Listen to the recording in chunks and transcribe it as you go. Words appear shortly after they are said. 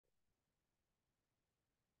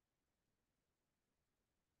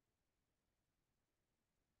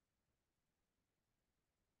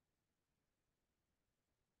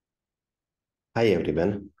Hi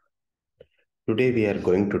everyone. Today we are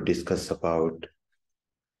going to discuss about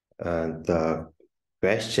the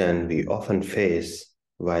question we often face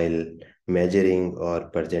while measuring or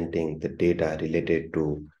presenting the data related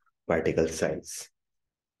to particle size,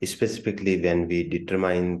 specifically when we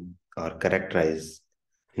determine or characterize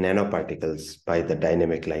nanoparticles by the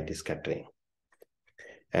dynamic light scattering.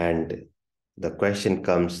 And the question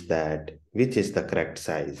comes that which is the correct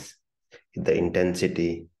size? The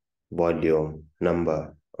intensity, volume,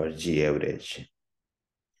 number, or Z-Avg?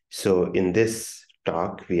 So in this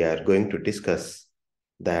talk, we are going to discuss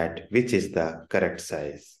that which is the correct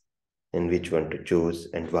size and which one to choose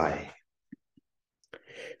and why.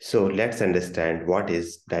 So let's understand what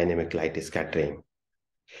is dynamic light scattering.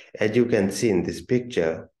 As you can see in this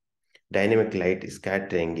picture, dynamic light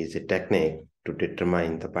scattering is a technique to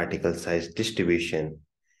determine the particle size distribution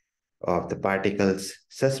of the particles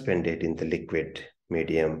suspended in the liquid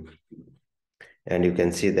medium. And you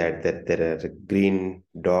can see that there are green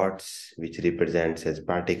dots which represents as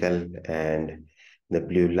particle, and the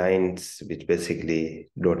blue lines which basically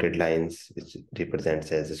dotted lines which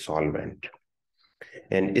represents as a solvent.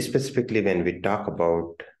 And specifically when we talk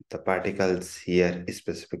about the particles here,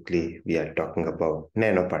 specifically we are talking about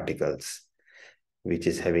nanoparticles, which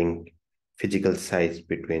is having physical size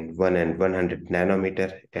between 1 and 100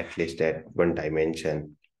 nanometer, at least at one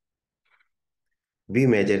dimension. We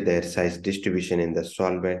measure their size distribution in the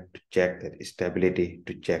solvent to check their stability,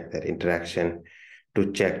 to check their interaction,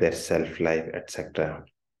 to check their shelf-life, etc.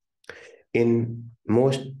 In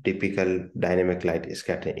most typical dynamic light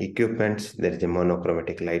scattering equipments, there is a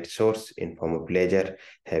monochromatic light source in form of laser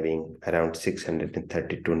having around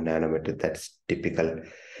 632 nanometer. That's typical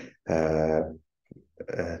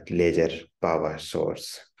laser power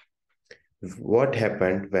source. What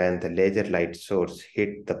happened when the laser light source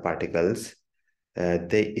hit the particles?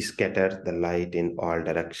 They scatter the light in all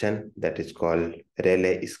direction. That is called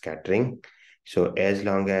Rayleigh scattering. So as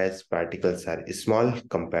long as particles are small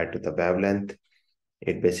compared to the wavelength,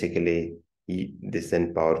 it basically this is a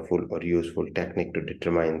powerful or useful technique to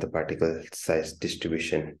determine the particle size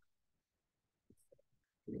distribution.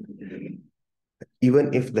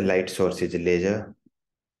 Even if the light source is a laser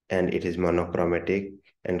and it is monochromatic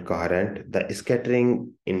and coherent, the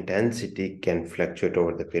scattering intensity can fluctuate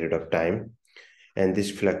over the period of time. And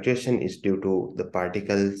this fluctuation is due to the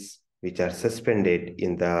particles which are suspended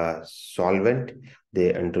in the solvent.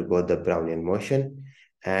 They undergo the Brownian motion,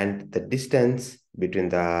 and the distance between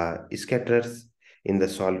the scatters in the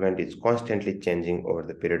solvent is constantly changing over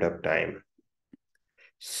the period of time.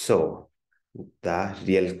 So the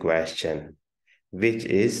real question, which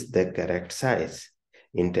is the correct size,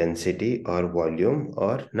 intensity or volume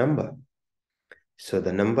or number? So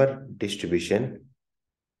the number distribution,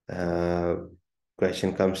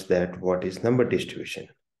 question comes that what is number distribution?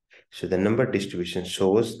 So the number distribution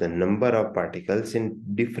shows the number of particles in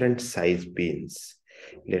different size bins.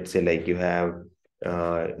 Let's say like you have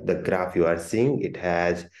the graph you are seeing, it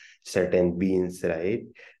has certain bins, right?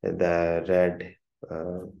 The red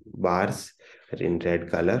bars are in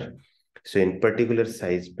red color. So in particular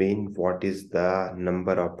size bin, what is the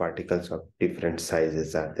number of particles of different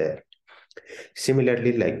sizes are there?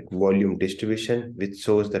 Similarly, like volume distribution, which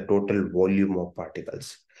shows the total volume of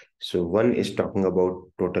particles. So one is talking about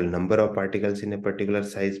total number of particles in a particular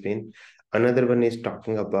size bin. Another one is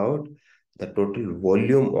talking about the total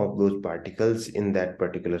volume of those particles in that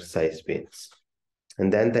particular size bins.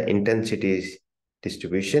 And then the intensity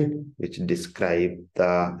distribution, which describe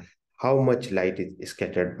the how much light is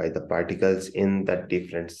scattered by the particles in the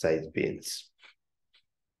different size bins.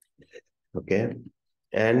 Okay.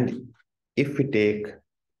 And if we take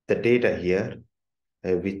the data here,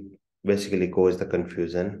 which basically cause the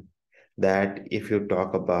confusion, that if you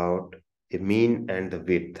talk about a mean and the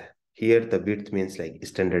width, here the width means like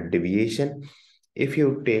standard deviation. If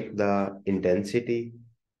you take the intensity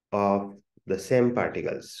of the same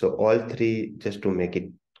particles, so all three, just to make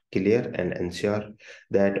it clear and ensure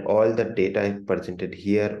that all the data is presented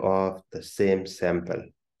here of the same sample.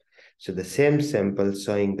 So the same sample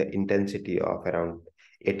showing the intensity of around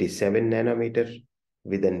 87 nanometer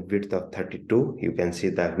with a width of 32. You can see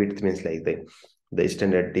the width means like the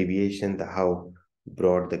standard deviation, the how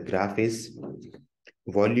broad the graph is.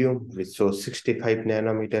 Volume, which shows 65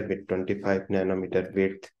 nanometer with 25 nanometer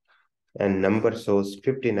width, and number shows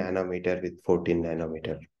 50 nanometer with 14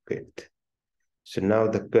 nanometer width. So now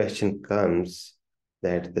the question comes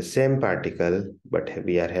that the same particle, but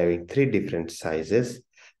we are having three different sizes.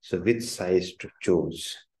 So which size to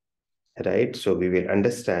choose, right? So we will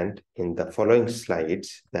understand in the following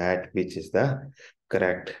slides that which is the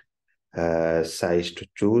correct size to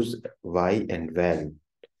choose, why and when.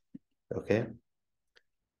 Okay.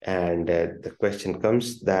 And the question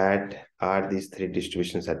comes that, are these three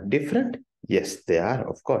distributions are different? Yes, they are,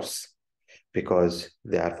 of course, because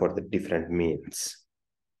they are for the different means.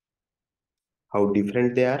 How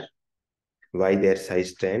different they are? Why their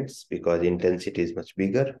size trends? Because intensity is much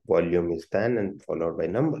bigger, volume is than, and followed by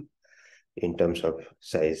number in terms of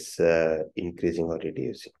size increasing or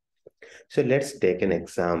reducing. So let's take an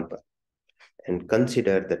example and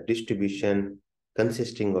consider the distribution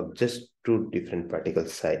consisting of just two different particle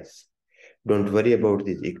size. Don't worry about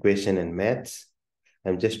this equation and maths.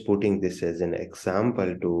 I'm just putting this as an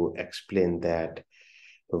example to explain that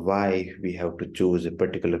why we have to choose a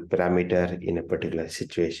particular parameter in a particular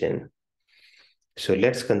situation. So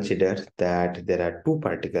let's consider that there are two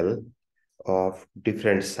particles of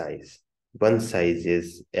different size. One size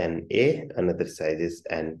is Na, another size is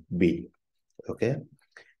Nb. Okay.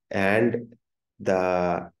 And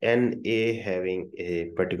the Na having a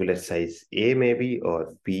particular size A maybe,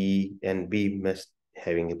 or B and B must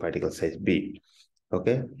having a particle size B.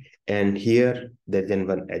 Okay. And here there's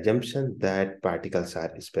one assumption that particles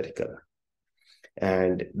are spherical.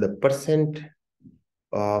 And the percent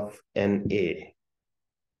of Na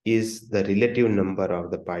is the relative number of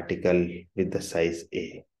the particle with the size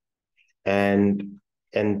A. And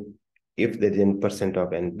if there is percent of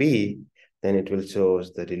Nb, then it will show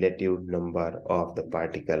the relative number of the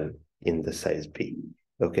particle in the size B.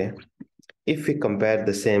 Okay. If we compare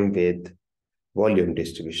the same with volume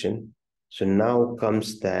distribution, so now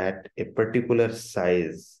comes that a particular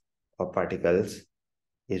size of particles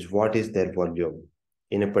is what is their volume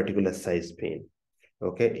in a particular size bin.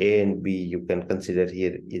 Okay, A and B you can consider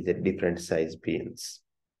here is a different size bins.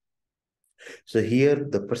 So here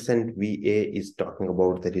the percent VA is talking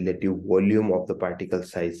about the relative volume of the particle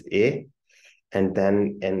size A, and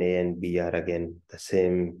then Na and B are again the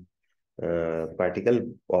same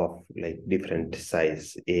particle of like different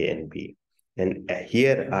size A and B. And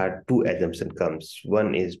here are two assumptions comes.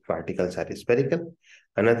 One is particles are spherical.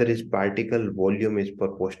 Another is particle volume is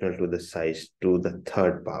proportional to the size to the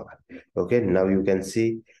third power. Okay, now you can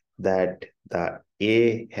see that the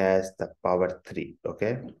A has the power 3.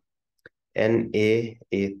 Okay, Na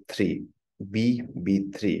A3, B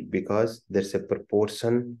B3, because there's a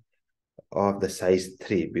proportion of the size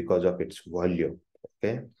 3 because of its volume.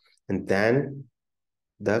 Okay, and then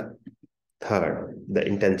the third, the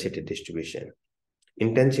intensity distribution.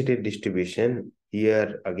 Intensity distribution,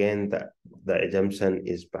 here again the assumption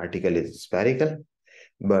is particle is spherical,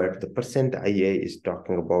 but the percent IA is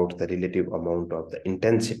talking about the relative amount of the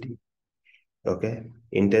intensity. Okay,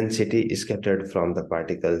 intensity is scattered from the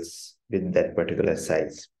particles with that particular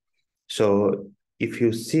size. So if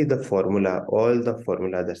you see the formula, all the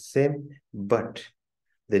formulas are the same, but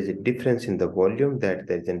there's a difference in the volume that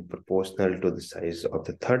is in proportional to the size of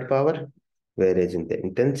the third power, whereas in the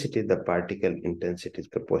intensity, the particle intensity is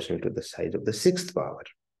proportional to the size of the sixth power.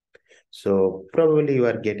 So probably you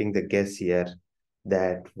are getting the guess here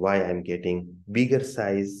that why I'm getting bigger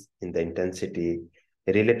size in the intensity,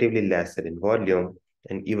 relatively lesser in volume,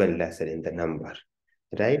 and even lesser in the number,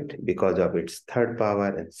 right? Because of its third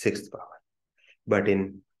power and sixth power. But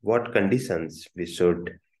in what conditions we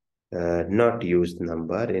should not use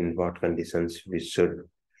number, in what conditions we should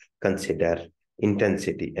consider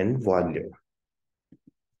intensity and volume.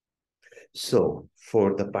 So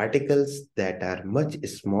for the particles that are much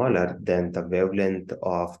smaller than the wavelength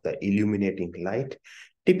of the illuminating light,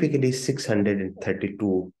 typically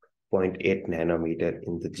 632.8 nanometer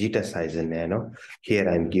in the zeta size nano. Here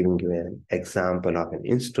I'm giving you an example of an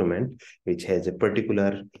instrument which has a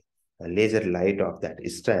particular laser light of that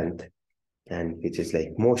strength, and which is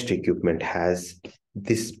like most equipment has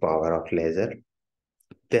this power of laser.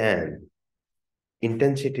 Then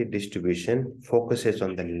intensity distribution focuses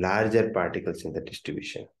on the larger particles in the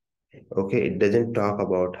distribution. Okay, it doesn't talk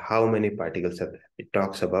about how many particles are there. It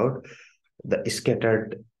talks about the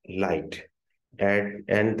scattered light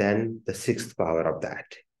and then the sixth power of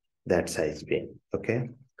that size being. Okay,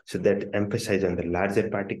 so that emphasize on the larger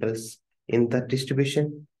particles in the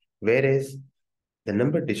distribution, whereas the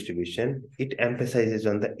number distribution, it emphasizes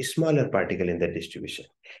on the smaller particle in the distribution.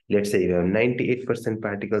 Let's say you have 98%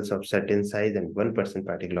 particles of certain size and 1%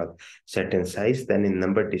 particle of certain size, then in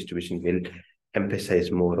number distribution will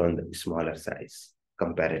emphasize more on the smaller size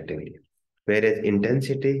comparatively. Whereas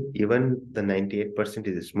intensity, even the 98%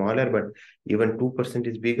 is smaller, but even 2%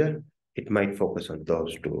 is bigger, it might focus on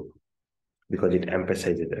those two because it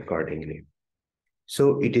emphasizes accordingly.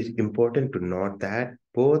 So it is important to note that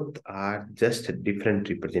both are just a different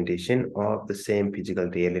representation of the same physical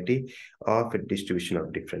reality of a distribution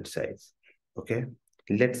of different size. Okay,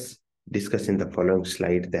 let's discuss in the following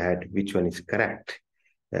slide that which one is correct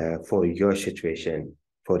for your situation,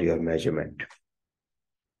 for your measurement.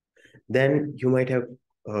 Then you might have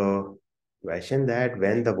questioned that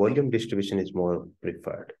when the volume distribution is more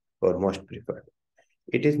preferred or most preferred.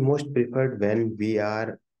 It is most preferred when we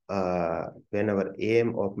are when our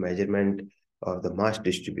aim of measurement of the mass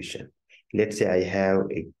distribution. Let's say I have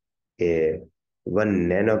a 1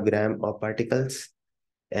 nanogram of particles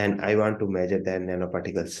and I want to measure the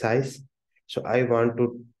nanoparticle size. So I want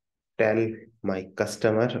to tell my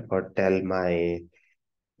customer or tell my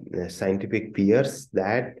scientific peers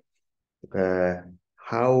that uh,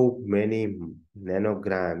 how many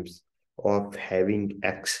nanograms of having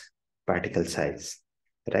X particle size,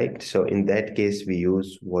 right? So in that case, we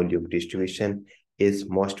use volume distribution is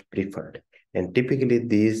most preferred. And typically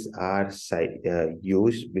these are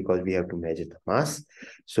used because we have to measure the mass.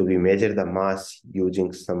 So we measure the mass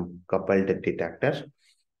using some coupled detector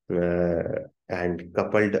and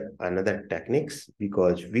coupled another techniques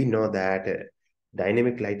because we know that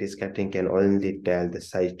dynamic light scattering can only tell the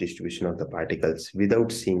size distribution of the particles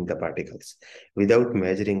without seeing the particles, without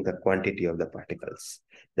measuring the quantity of the particles,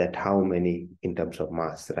 that how many in terms of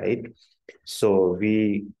mass, right? So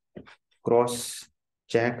we cross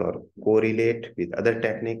check or correlate with other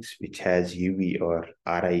techniques which has UV or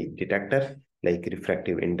RI detector like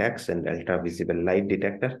refractive index and ultra visible light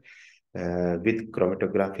detector with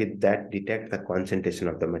chromatography that detect the concentration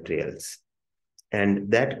of the materials.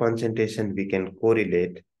 And that concentration we can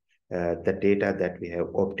correlate the data that we have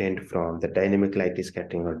obtained from the dynamic light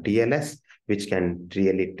scattering or DLS, which can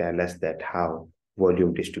really tell us that how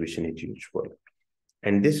volume distribution is useful.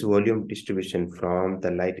 And this volume distribution from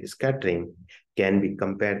the light scattering can be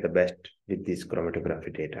compared the best with this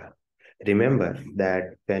chromatography data. Remember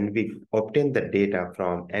that when we obtain the data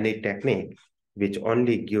from any technique, which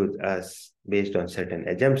only gives us based on certain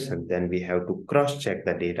assumptions, then we have to cross-check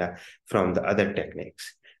the data from the other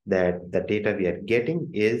techniques, that the data we are getting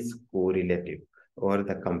is correlative or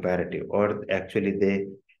the comparative, or actually they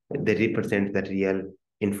represent the real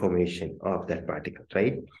information of that particle,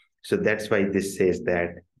 right? So that's why this says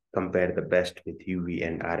that compare the best with UV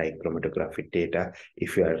and RI chromatographic data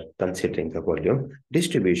if you are considering the volume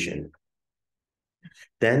distribution.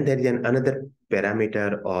 Then there is another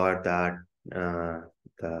parameter or the,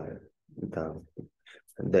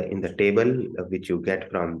 the in the table which you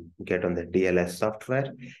get on the DLS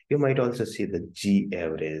software, you might also see the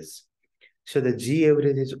Z-Avg. So the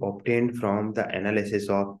Z-Avg is obtained from the analysis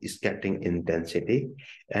of scattering intensity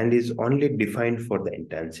and is only defined for the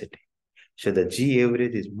intensity. So the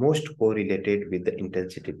Z-Avg is most correlated with the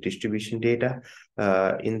intensity distribution data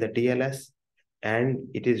in the DLS, and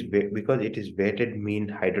it is because it is weighted mean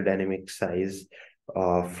hydrodynamic size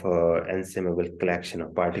of ensemble collection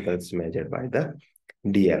of particles measured by the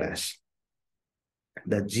DLS.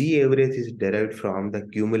 The Z-Avg is derived from the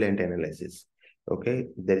cumulant analysis. Okay,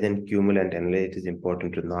 there is a cumulant analysis. It is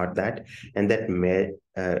important to note that, and that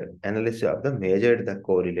analysis of the measured the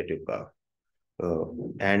correlative curve.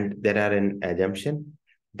 And there are an assumption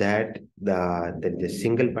that there is a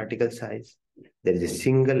single particle size, there is a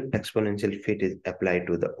single exponential fit is applied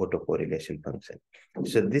to the autocorrelation function.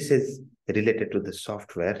 So this is related to the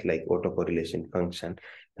software like autocorrelation function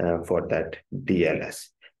for that DLS.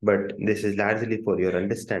 But this is largely for your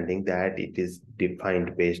understanding that it is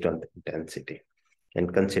defined based on the intensity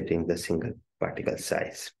and considering the single particle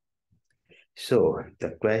size. So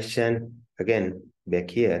the question again back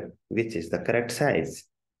here, which is the correct size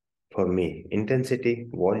for me? Intensity,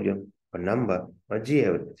 volume, or number, or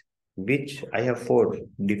Z-Avg, which I have 4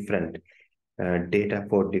 different data,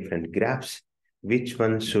 4 different graphs. Which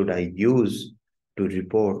one should I use to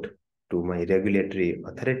report to my regulatory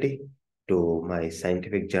authority, to my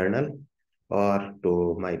scientific journal, or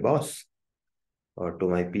to my boss, or to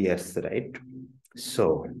my peers, right?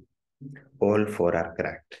 So all 4 are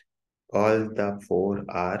correct. All the 4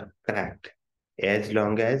 are correct as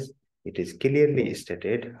long as it is clearly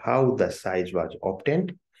stated how the size was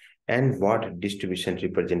obtained and what distribution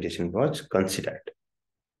representation was considered.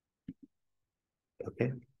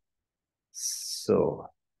 Okay. So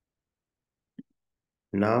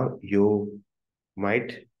now you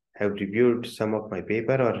might have reviewed some of my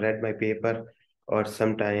paper or read my paper or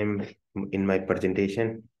sometime in my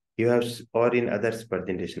presentation, you have, or in others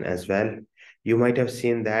presentation as well, you might have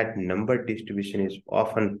seen that number distribution is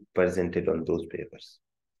often presented on those papers.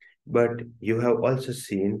 But you have also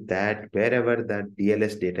seen that wherever the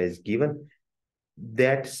DLS data is given,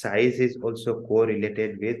 that size is also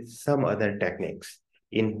correlated with some other techniques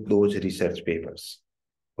in those research papers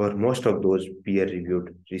or most of those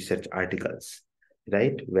peer-reviewed research articles,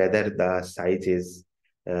 right? Whether the size is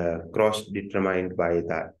cross-determined by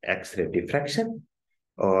the X-ray diffraction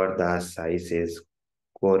or the size is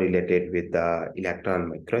correlated with the electron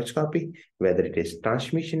microscopy, whether it is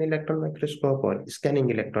transmission electron microscope or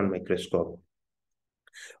scanning electron microscope,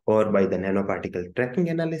 or by the nanoparticle tracking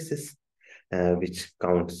analysis, which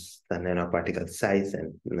counts the nanoparticle size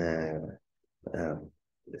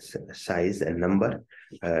and number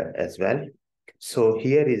as well. So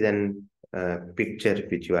here is an picture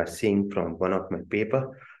which you are seeing from one of my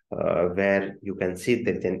paper, where you can see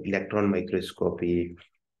that an electron microscopy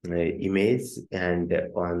image, and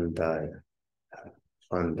on the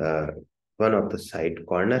one of the side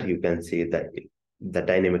corner you can see that the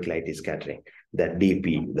dynamic light is scattering, the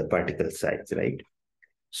dp, the particle size, right?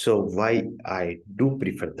 So why I do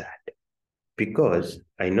prefer that? Because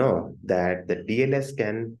I know that the DLS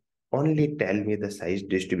can only tell me the size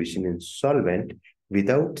distribution in solvent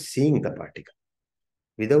without seeing the particle,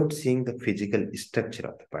 without seeing the physical structure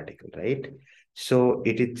of the particle, right? So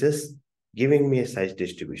it is just giving me a size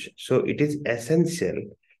distribution. So it is essential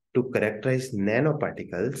to characterize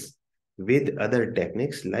nanoparticles with other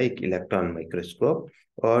techniques like electron microscope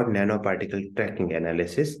or nanoparticle tracking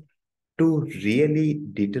analysis to really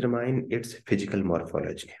determine its physical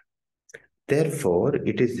morphology. Therefore,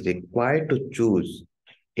 it is required to choose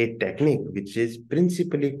a technique which is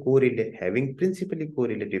principally having principally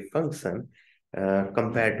correlative function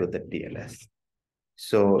compared to the DLS.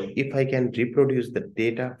 So if I can reproduce the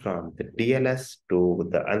data from the DLS to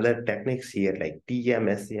the other techniques here like TEM,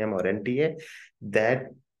 SEM, or NTA,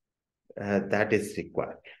 that is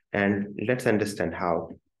required. And let's understand how.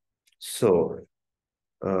 So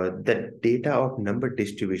the data of number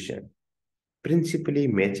distribution principally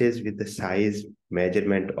matches with the size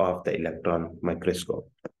measurement of the electron microscope.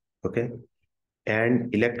 Okay.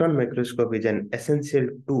 And electron microscope is an essential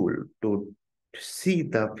tool to see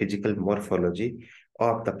the physical morphology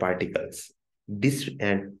of the particles.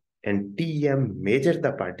 And TEM measures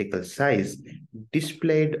the particle size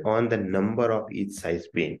displayed on the number of each size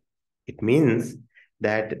beam. It means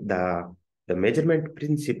that the measurement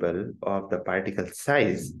principle of the particle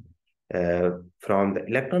size from the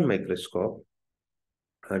electron microscope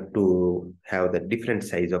to have the different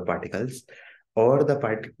size of particles, or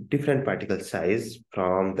the different particle size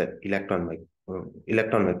from the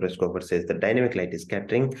electron microscope versus the dynamic light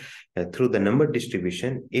scattering through the number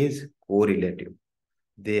distribution is correlative.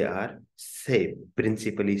 They are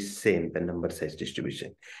principally same, the number size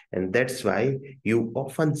distribution. And that's why you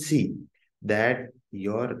often see that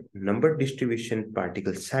your number distribution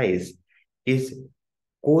particle size is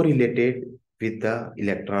correlated with the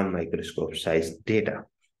electron microscope size data.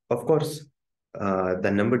 Of course,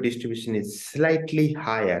 the number distribution is slightly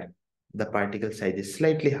higher. The particle size is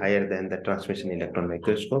slightly higher than the transmission electron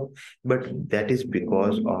microscope, but that is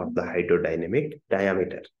because of the hydrodynamic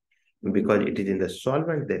diameter. Because it is in the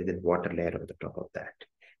solvent, there is a water layer on the top of that.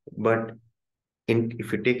 But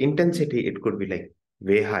if you take intensity, it could be like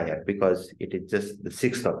way higher because it is just the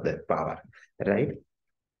sixth of that power, right?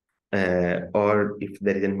 Or if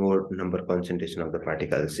there is a more number concentration of the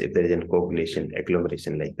particles, if there is a coagulation,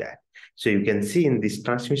 agglomeration like that. So you can see in this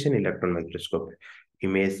transmission electron microscope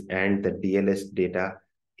image and the DLS data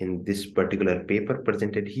in this particular paper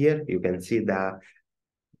presented here, you can see the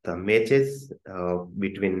matches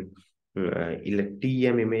between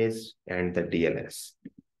TEM image and the DLS.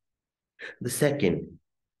 The second,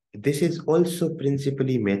 this is also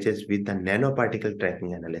principally matches with the nanoparticle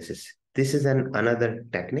tracking analysis. This is another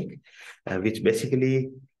technique which basically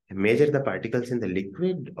measure the particles in the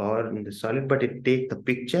liquid or in the solid, but it take the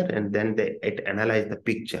picture and then it analyze the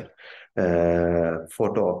picture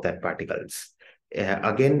photo of that particles.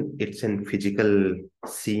 Again, it's in physical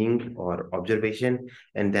seeing or observation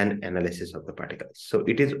and then analysis of the particles. So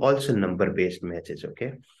it is also number-based matches,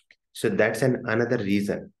 okay? So that's another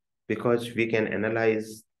reason, because we can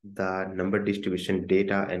analyze the number distribution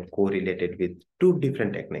data and correlate it with two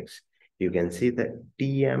different techniques. You can see the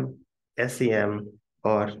TEM, SEM,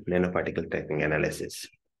 or nanoparticle tracking analysis.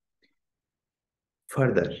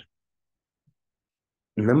 Further,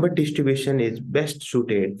 number distribution is best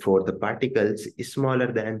suited for the particles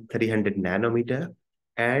smaller than 300 nanometer,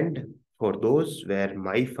 and for those where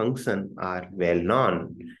my function are well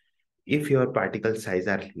known. If your particle size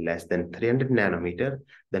are less than 300 nanometer,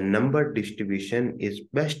 the number distribution is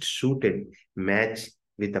best suited match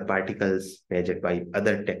with the particles measured by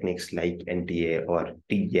other techniques like NTA or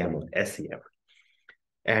TEM or SEM.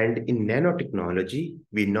 And in nanotechnology,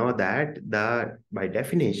 we know that by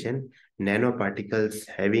definition, nanoparticles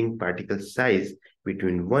having particle size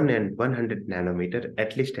between 1 and 100 nanometer,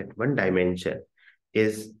 at least at one dimension,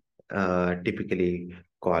 is typically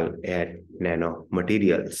called at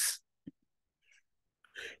nanomaterials.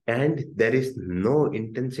 And there is no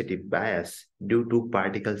intensity bias due to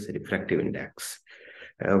particles refractive index.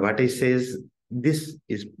 What I say is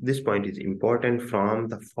this point is important from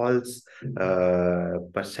the false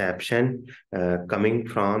perception coming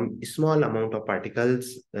from a small amount of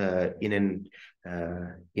particles in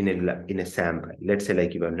a sample. Let's say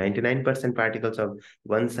like you have 99% particles of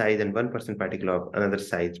one size and 1% particle of another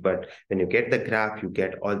size, but when you get the graph, you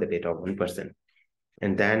get all the data of 1%.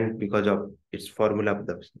 And then because of its formula,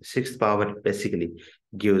 the sixth power basically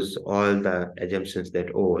gives all the assumptions that,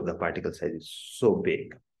 oh, the particle size is so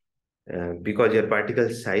big. Because your particle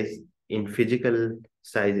size in physical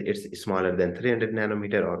size, it's smaller than 300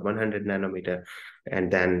 nanometer or 100 nanometer. And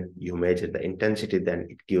then you measure the intensity, then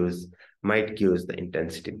it might give the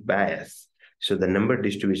intensity bias. So the number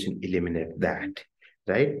distribution eliminate that,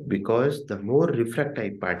 right? Because the more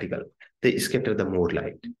refractive particle, they scatter the more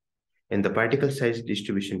light. In the particle size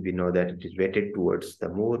distribution, we know that it is weighted towards the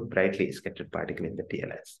more brightly scattered particle in the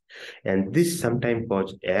DLS. And this sometimes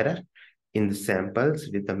causes error in the samples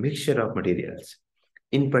with a mixture of materials.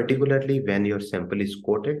 In particularly when your sample is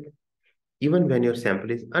coated, even when your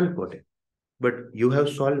sample is uncoated, but you have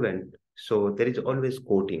solvent, so there is always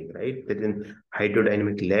coating, right? There is a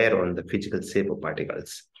hydrodynamic layer on the physical shape of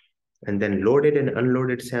particles. And then loaded and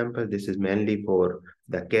unloaded sample, this is mainly for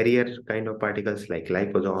the carrier kind of particles like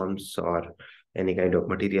liposomes or any kind of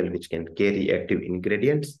material which can carry active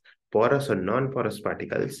ingredients, porous or non-porous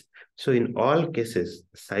particles. So in all cases,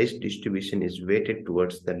 size distribution is weighted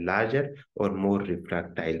towards the larger or more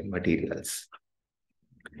refractile materials.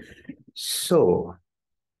 So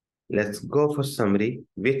let's go for summary,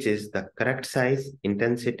 which is the correct size,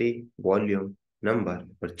 intensity, volume, number,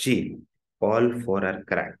 or G. All four are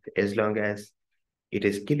correct as long as it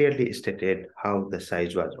is clearly stated how the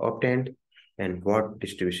size was obtained and what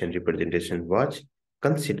distribution representation was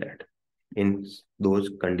considered in those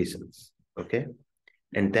conditions. Okay.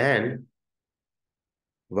 And then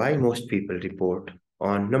why most people report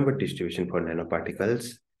on number distribution for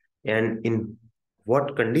nanoparticles and in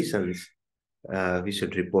what conditions we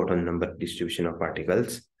should report on number distribution of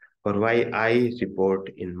particles, or why I report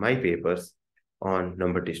in my papers on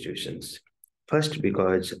number distributions. First,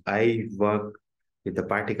 because I work with the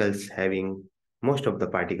particles having, most of the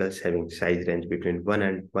particles having size range between 1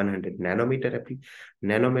 and 100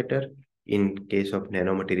 nanometer in case of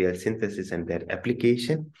nanomaterial synthesis and their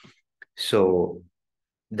application. So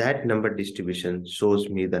that number distribution shows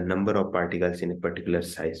me the number of particles in a particular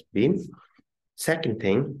size beam. Second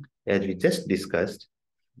thing, as we just discussed,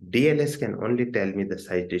 DLS can only tell me the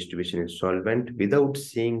size distribution in solvent without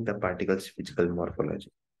seeing the particle's physical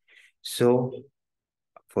morphology. So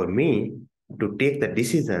for me to take the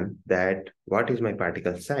decision that what is my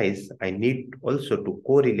particle size, I need also to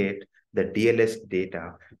correlate the DLS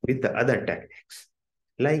data with the other techniques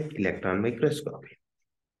like electron microscopy.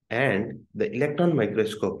 And the electron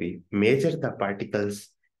microscopy measures the particle's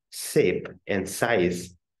shape and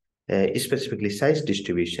size, specifically size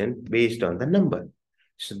distribution based on the number.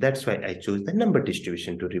 So that's why I choose the number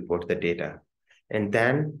distribution to report the data. And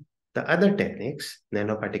then the other techniques,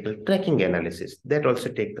 nanoparticle tracking analysis, that also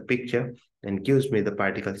take the picture and gives me the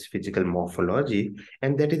particle's physical morphology.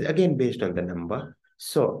 And that is again based on the number.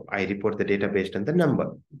 So I report the data based on the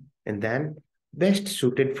number. And then best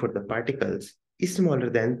suited for the particles is smaller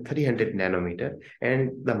than 300 nanometer,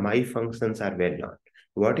 and the my functions are well known.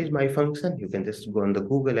 What is my function? You can just go on the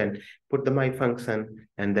Google and put the my function,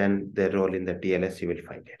 and then the role in the DLS, you will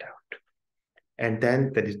find it out. And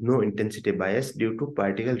then there is no intensity bias due to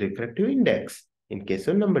particle refractive index in case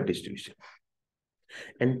of number distribution.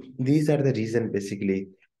 And these are the reasons basically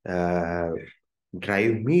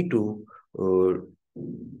drive me to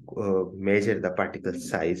measure the particle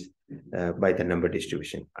size by the number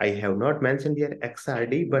distribution. I have not mentioned here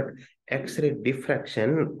XRD, but X-ray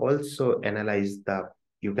diffraction also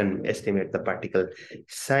you can estimate the particle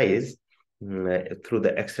size through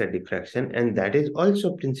the X-ray diffraction, and that is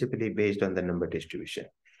also principally based on the number distribution.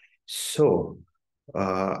 So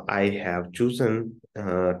I have chosen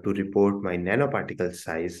to report my nanoparticle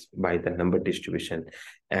size by the number distribution,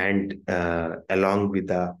 and along with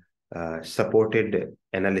the supported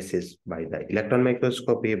analysis by the electron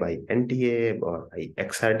microscopy, by NTA, or by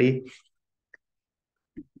XRD.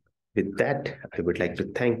 With that, I would like to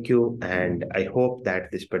thank you, and I hope that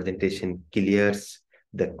this presentation clears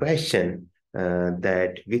the question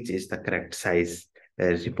that which is the correct size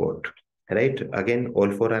report. Right? Again, all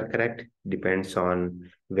four are correct. Depends on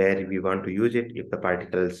where we want to use it. If the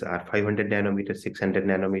particles are 500 nanometer, 600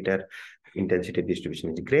 nanometer, intensity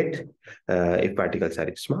distribution is great. If particles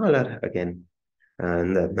are smaller, again,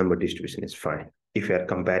 the number distribution is fine. If you are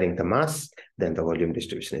comparing the mass, then the volume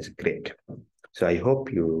distribution is great. So I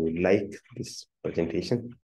hope you like this presentation.